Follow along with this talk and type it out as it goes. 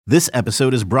This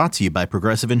episode is brought to you by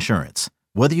Progressive Insurance.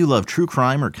 Whether you love true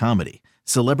crime or comedy,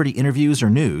 celebrity interviews or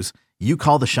news, you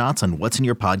call the shots on what's in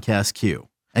your podcast queue.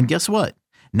 And guess what?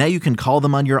 Now you can call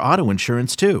them on your auto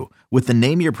insurance too with the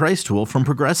Name Your Price tool from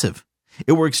Progressive.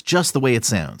 It works just the way it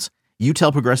sounds. You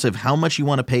tell Progressive how much you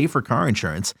want to pay for car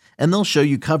insurance, and they'll show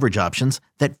you coverage options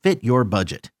that fit your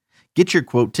budget. Get your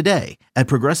quote today at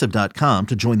Progressive.com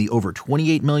to join the over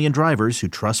 28 million drivers who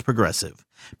trust Progressive.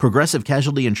 Progressive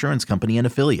Casualty Insurance Company and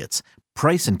Affiliates.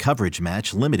 Price and coverage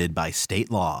match limited by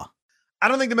state law. I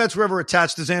don't think the Mets were ever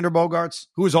attached to Xander Bogaerts,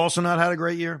 who has also not had a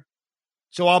great year.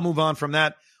 So I'll move on from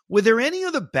that. Were there any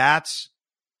other bats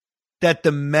that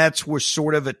the Mets were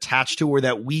sort of attached to or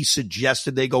that we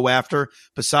suggested they go after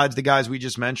besides the guys we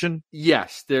just mentioned?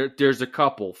 Yes, there's a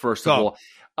couple, first of all.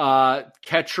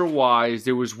 Catcher-wise,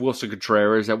 there was Wilson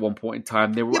Contreras at one point in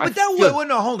time. Hold on.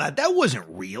 That wasn't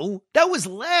real. That was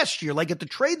last year. Like at the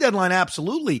trade deadline,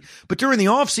 absolutely. But during the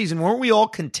offseason, weren't we all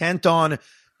content on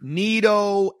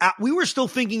Nido? We were still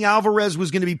thinking Alvarez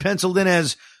was going to be penciled in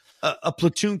as a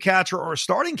platoon catcher or a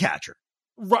starting catcher.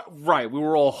 Right. We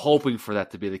were all hoping for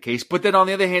that to be the case. But then on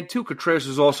the other hand, too, Contreras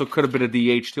could have been a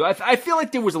DH, too. I feel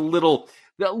like there was a little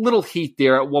heat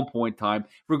there at one point in time.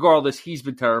 Regardless, he's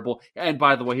been terrible. And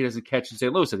by the way, he doesn't catch in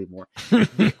St. Louis anymore.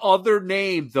 The other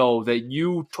name, though, that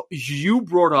you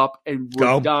brought up and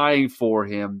were dying for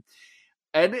him,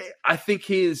 and I think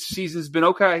his season's been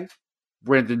okay,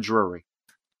 Brandon Drury.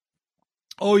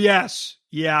 Oh, yes.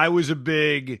 Yeah,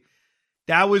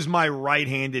 that was my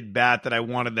right-handed bat that I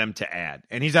wanted them to add.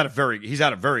 And he's had a very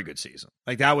good season.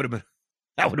 Like that would have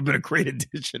been a great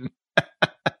addition.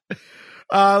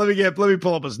 Let me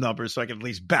pull up his numbers so I can at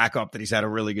least back up that he's had a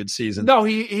really good season. No,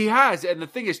 he has. And the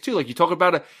thing is too, like you talk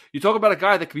about a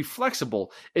guy that can be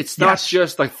flexible. It's not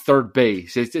just like third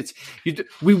base. You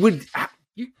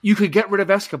could get rid of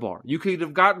Escobar. You could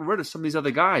have gotten rid of some of these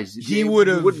other guys. You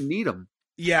wouldn't need them.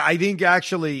 Yeah, I think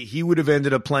actually he would have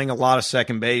ended up playing a lot of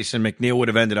second base and McNeil would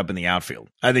have ended up in the outfield,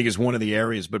 I think is one of the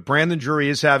areas. But Brandon Drury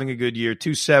is having a good year,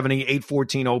 270,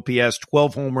 814 OPS,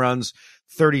 12 home runs,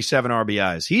 37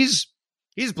 RBIs. He's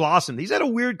blossomed. He's had a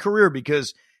weird career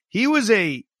because he was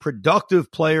a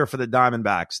productive player for the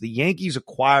Diamondbacks. The Yankees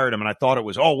acquired him, and I thought it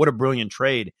was, what a brilliant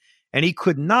trade. And he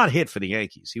could not hit for the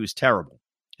Yankees. He was terrible.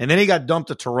 And then he got dumped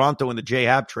to Toronto in the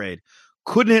J-Happ trade.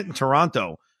 Couldn't hit in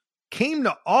Toronto. Came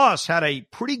to us, had a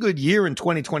pretty good year in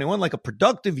 2021, like a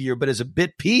productive year, but as a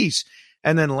bit piece.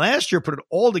 And then last year put it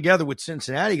all together with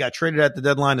Cincinnati, got traded at the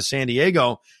deadline to San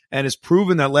Diego, and has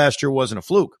proven that last year wasn't a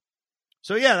fluke.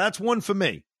 So, yeah, that's one for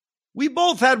me. We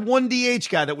both had one DH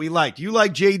guy that we liked. You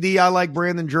like JD, I like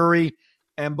Brandon Drury,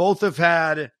 and both have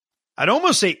had, I'd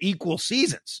almost say, equal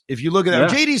seasons. If you look at that,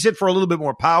 JD's hit for a little bit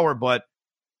more power, but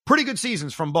pretty good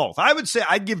seasons from both. I would say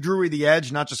I'd give Drury the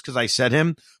edge, not just because I said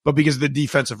him, but because of the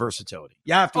defensive versatility.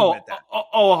 You have to admit that.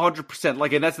 100%.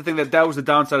 Like, and that's the thing that was the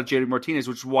downside of JD Martinez,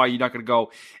 which is why you're not going to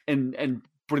go and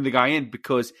bring the guy in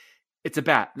because it's a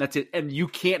bat and that's it. And you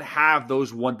can't have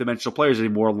those one-dimensional players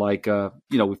anymore. Like,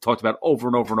 we've talked about over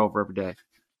and over and over every day.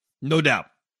 No doubt.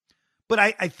 But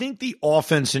I think the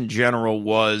offense in general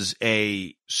was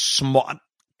a small.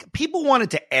 People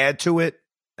wanted to add to it.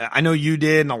 I know you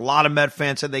did, and a lot of Met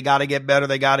fans said they got to get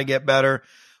better.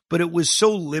 But it was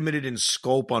so limited in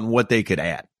scope on what they could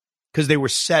add because they were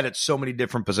set at so many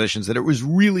different positions that it was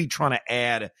really trying to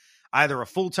add either a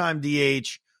full-time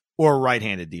DH or a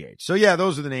right-handed DH. So, yeah,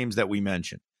 those are the names that we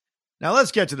mentioned. Now,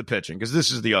 let's get to the pitching because this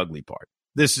is the ugly part.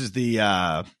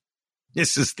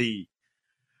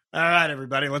 All right,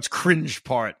 everybody, let's cringe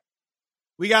part.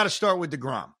 We got to start with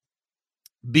DeGrom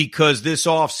because this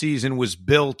offseason was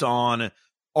built on,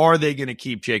 are they going to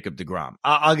keep Jacob DeGrom?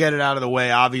 I'll get it out of the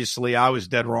way. Obviously, I was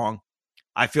dead wrong.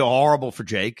 I feel horrible for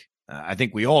Jake. I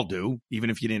think we all do, even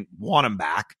if you didn't want him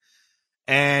back.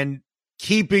 And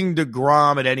keeping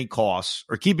DeGrom at any cost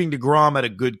or keeping DeGrom at a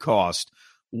good cost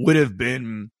would have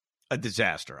been a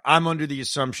disaster. I'm under the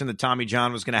assumption that Tommy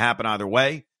John was going to happen either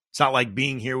way. It's not like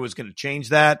being here was going to change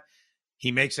that.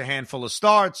 He makes a handful of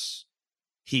starts.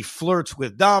 He flirts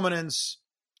with dominance.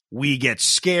 We get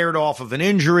scared off of an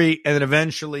injury. And then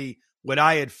eventually what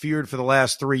I had feared for the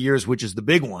last 3 years, which is the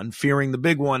big one, fearing the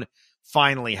big one,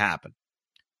 finally happened.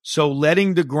 So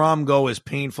letting DeGrom go, as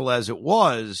painful as it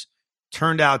was,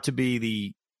 turned out to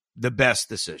be the best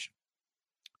decision.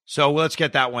 So let's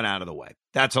get that one out of the way.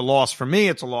 That's a loss for me.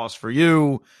 It's a loss for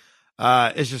you.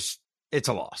 It's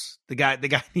a loss. The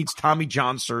guy needs Tommy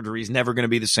John surgery. He's never going to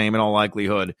be the same in all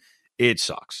likelihood. It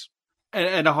sucks.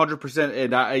 And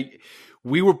 100%. And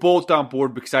we were both on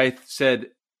board because I said,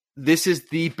 this is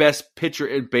the best pitcher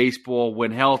in baseball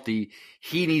when healthy.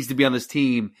 He needs to be on this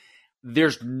team.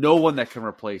 there's no one that can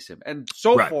replace him. And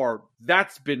so far,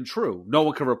 that's been true. No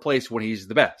one can replace when he's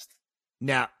the best.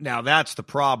 Now that's the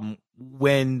problem.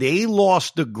 When they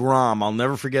lost DeGrom, I'll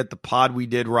never forget the pod we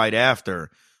did right after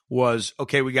was,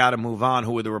 okay, we got to move on.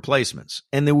 Who are the replacements?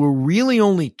 And there were really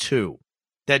only two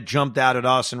that jumped out at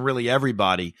us and really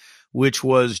everybody, which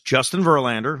was Justin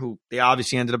Verlander, who they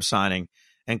obviously ended up signing,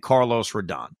 and Carlos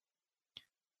Rodon.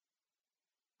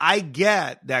 I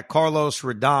get that Carlos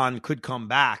Rodon could come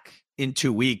back in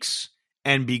 2 weeks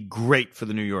and be great for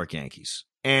the New York Yankees.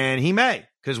 And he may,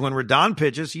 because when Rodon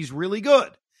pitches, he's really good.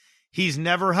 He's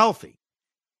never healthy.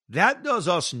 That does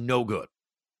us no good.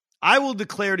 I will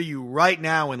declare to you right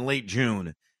now in late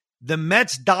June, the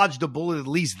Mets dodged a bullet at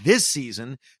least this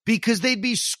season because they'd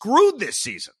be screwed this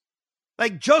season.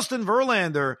 Like Justin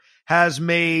Verlander has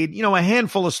made, a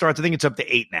handful of starts. I think it's up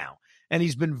to 8 now. And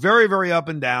he's been very, very up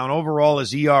and down. Overall,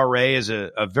 his ERA is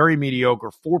a very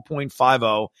mediocre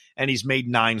 4.50, and he's made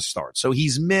 9 starts. So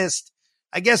he's missed,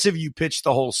 I guess if you pitched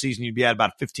the whole season, you'd be at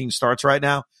about 15 starts right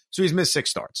now. So he's missed 6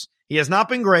 starts. He has not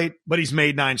been great, but he's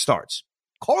made 9 starts.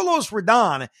 Carlos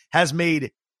Rodon has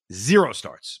made 0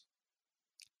 starts.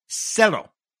 0.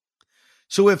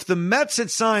 So if the Mets had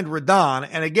signed Rodon,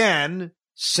 and again,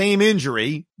 same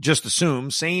injury, just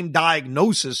assume, same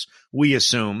diagnosis, we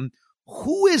assume,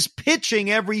 who is pitching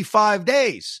every 5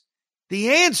 days? The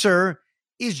answer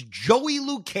is Joey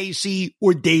Lucchesi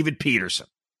or David Peterson.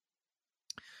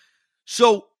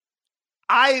 So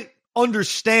I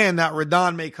understand that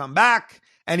Rodon may come back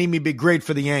and he may be great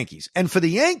for the Yankees. And for the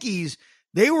Yankees,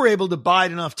 they were able to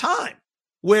bide enough time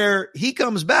where he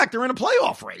comes back, they're in a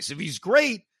playoff race. If he's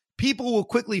great, people will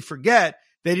quickly forget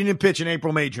they didn't pitch in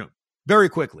April, May, June. Very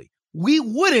quickly. We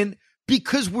wouldn't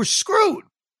because we're screwed.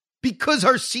 Because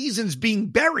our season's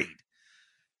being buried.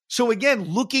 So again,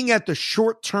 looking at the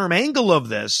short-term angle of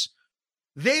this,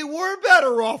 they were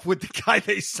better off with the guy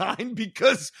they signed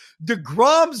because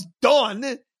DeGrom's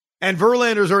done and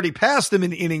Verlander's already passed him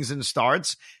in innings and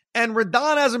starts, and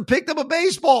Rodon hasn't picked up a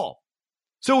baseball.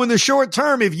 So in the short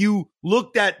term, if you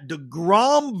looked at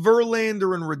DeGrom,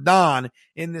 Verlander, and Rodon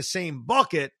in the same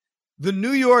bucket, the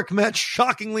New York Mets,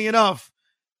 shockingly enough,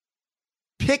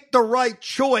 picked the right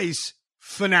choice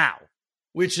for now,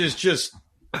 which is just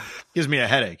gives me a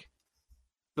headache.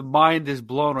 The mind is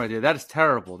blown right there. That is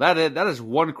terrible. That is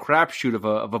one crapshoot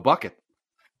of a bucket.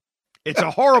 It's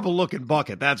a horrible looking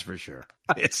bucket, that's for sure.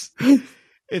 It's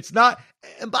not.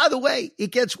 And by the way,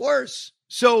 it gets worse.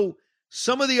 So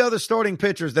some of the other starting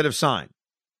pitchers that have signed,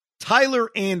 Tyler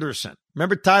Anderson.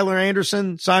 Remember Tyler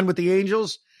Anderson signed with the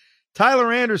Angels?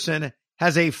 Tyler Anderson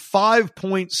has a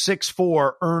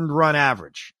 5.64 earned run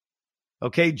average.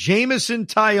 Okay, Jameson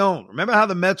Taillon. Remember how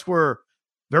the Mets were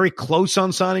very close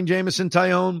on signing Jameson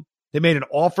Taillon? They made an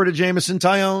offer to Jameson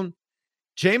Taillon.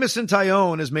 Jameson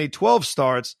Taillon has made 12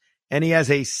 starts, and he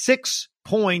has a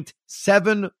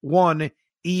 6.71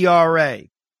 ERA.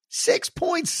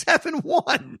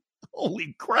 6.71.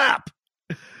 Holy crap.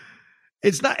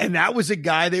 It's not, and that was a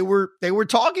guy they were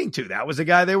talking to. That was a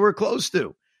guy they were close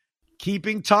to.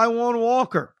 Keeping Taijuan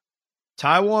Walker.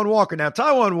 Now,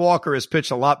 Taijuan Walker has pitched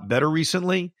a lot better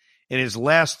recently. In his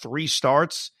last 3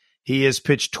 starts, he has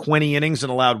pitched 20 innings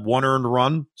and allowed 1 earned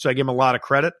run, so I give him a lot of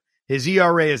credit. His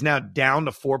ERA is now down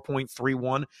to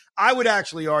 4.31. I would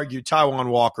actually argue Taijuan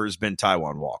Walker has been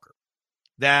Taijuan Walker.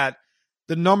 That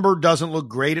the number doesn't look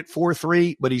great at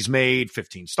 4.3, but he's made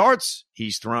 15 starts.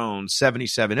 He's thrown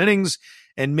 77 innings,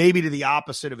 and maybe to the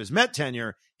opposite of his Met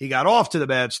tenure, he got off to the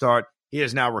bad start. He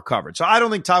has now recovered. So I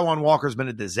don't think Taijuan Walker has been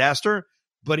a disaster,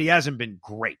 but he hasn't been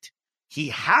great. He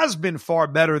has been far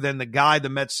better than the guy the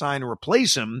Mets signed to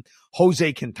replace him,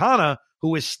 Jose Quintana,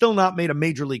 who has still not made a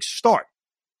major league start.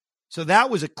 So that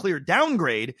was a clear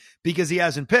downgrade because he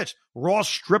hasn't pitched. Ross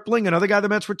Stripling, another guy the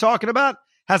Mets were talking about,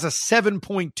 has a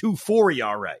 7.24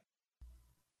 ERA.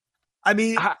 I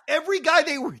mean, every guy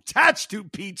they were attached to,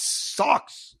 Pete,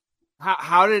 sucks.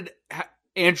 How did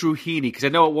Andrew Heaney, because I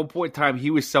know at one point in time he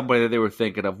was somebody that they were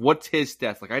thinking of. What's his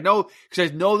stats? Like I know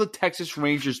the Texas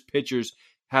Rangers pitchers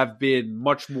have been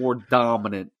much more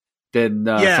dominant than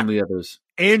some of the others.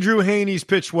 Andrew Heaney's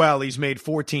pitched well. He's made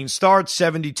 14 starts,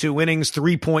 72 innings,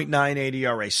 3.98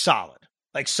 ERA. Solid.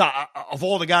 Like of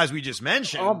all the guys we just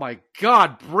mentioned. Oh my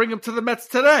God, bring him to the Mets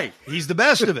today. He's the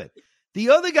best of it.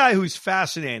 The other guy who's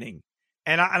fascinating,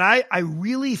 and I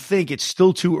really think it's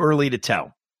still too early to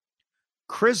tell.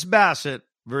 Chris Bassitt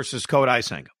versus Kodai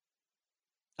Senga.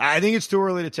 I think it's too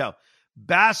early to tell.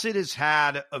 Bassitt has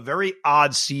had a very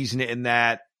odd season in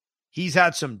that he's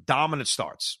had some dominant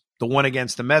starts. The one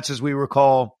against the Mets, as we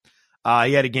recall.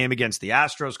 He had a game against the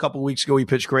Astros a couple of weeks ago. He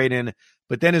pitched great in.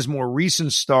 But then his more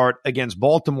recent start against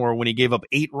Baltimore, when he gave up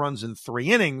 8 runs in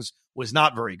 3 innings, was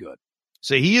not very good.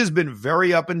 So he has been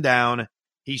very up and down.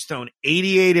 He's thrown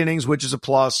 88 innings, which is a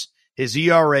plus. His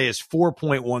ERA is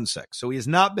 4.16. So he has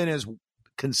not been as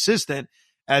consistent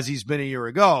as he's been a year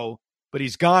ago, but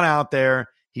he's gone out there,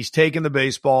 he's taken the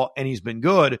baseball, and he's been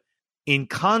good. In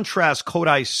contrast,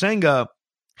 Kodai Senga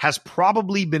has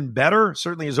probably been better.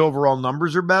 Certainly his overall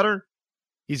numbers are better.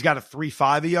 He's got a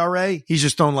 3.5 ERA. He's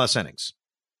just thrown less innings,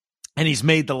 and he's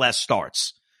made the less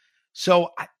starts. So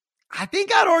I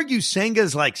think I'd argue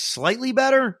Senga's like slightly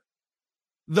better.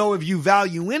 Though if you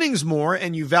value innings more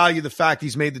and you value the fact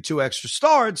he's made the 2 extra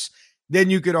starts, then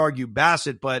you could argue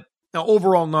Bassett. But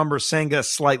overall number, Senga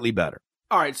slightly better.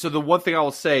 All right, so the one thing I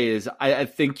will say is I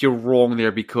think you're wrong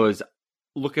there, because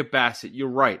look at Bassett. You're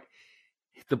right.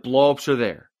 The blowups are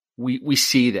there. We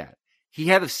see that. He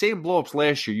had the same blowups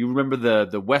last year. You remember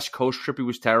the West Coast trip, he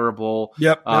was terrible.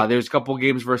 Yep. There's a couple of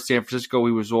games versus San Francisco,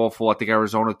 he was awful. I think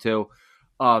Arizona too.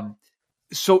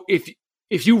 So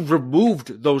if you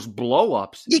removed those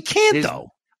blowups, you can't though.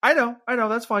 I know,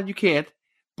 that's fine. You can't.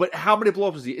 But how many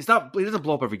blowups is he? He doesn't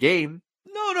blow up every game.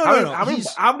 No. How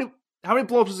many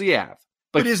blowups does he have?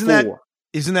 Like but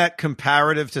isn't that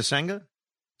comparative to Senga?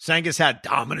 Senga's had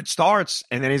dominant starts,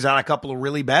 and then he's had a couple of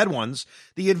really bad ones.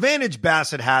 The advantage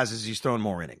Bassett has is he's thrown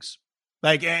more innings.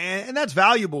 And that's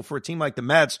valuable for a team like the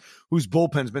Mets, whose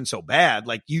bullpen's been so bad.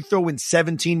 Like, you throw in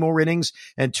 17 more innings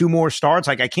and 2 more starts.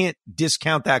 Like, I can't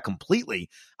discount that completely.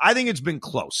 I think it's been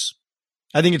close.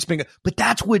 But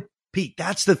that's what, Pete,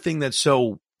 that's the thing that's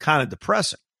so kind of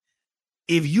depressing.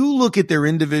 If you look at their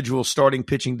individual starting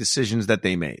pitching decisions that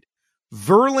they made,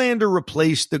 Verlander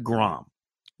replaced DeGrom,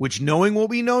 which, knowing what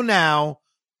we know now,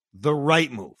 the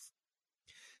right move.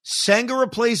 Senga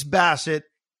replaced Bassett.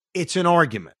 It's an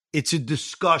argument. It's a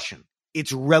discussion.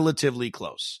 It's relatively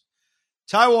close.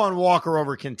 Taijuan Walker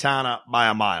over Quintana by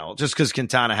a mile, just because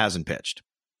Quintana hasn't pitched.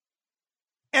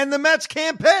 And the Mets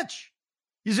can't pitch.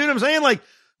 You see what I'm saying? Like,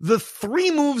 the 3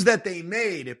 moves that they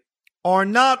made are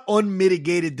not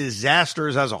unmitigated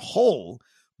disasters as a whole,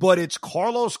 but it's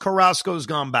Carlos Carrasco's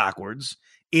gone backwards.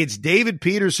 It's David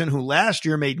Peterson, who last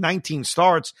year made 19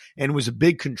 starts and was a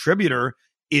big contributor,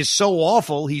 is so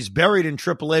awful, he's buried in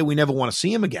AAA. We never want to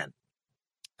see him again.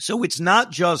 So it's not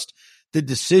just the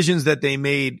decisions that they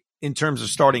made in terms of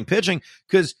starting pitching,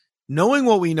 because knowing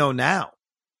what we know now,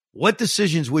 what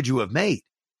decisions would you have made?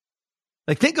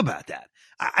 Like, think about that.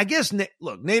 I guess,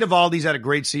 look, Nate Eovaldi's had a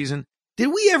great season. Did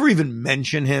we ever even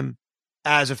mention him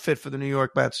as a fit for the New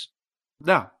York Mets?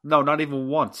 No, not even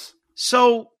once.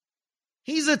 So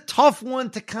he's a tough one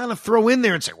to kind of throw in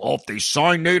there and say, well, if they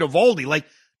sign Nate Eovaldi, like,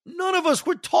 none of us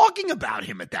were talking about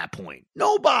him at that point.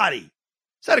 Nobody.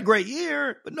 He's had a great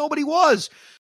year, but nobody was.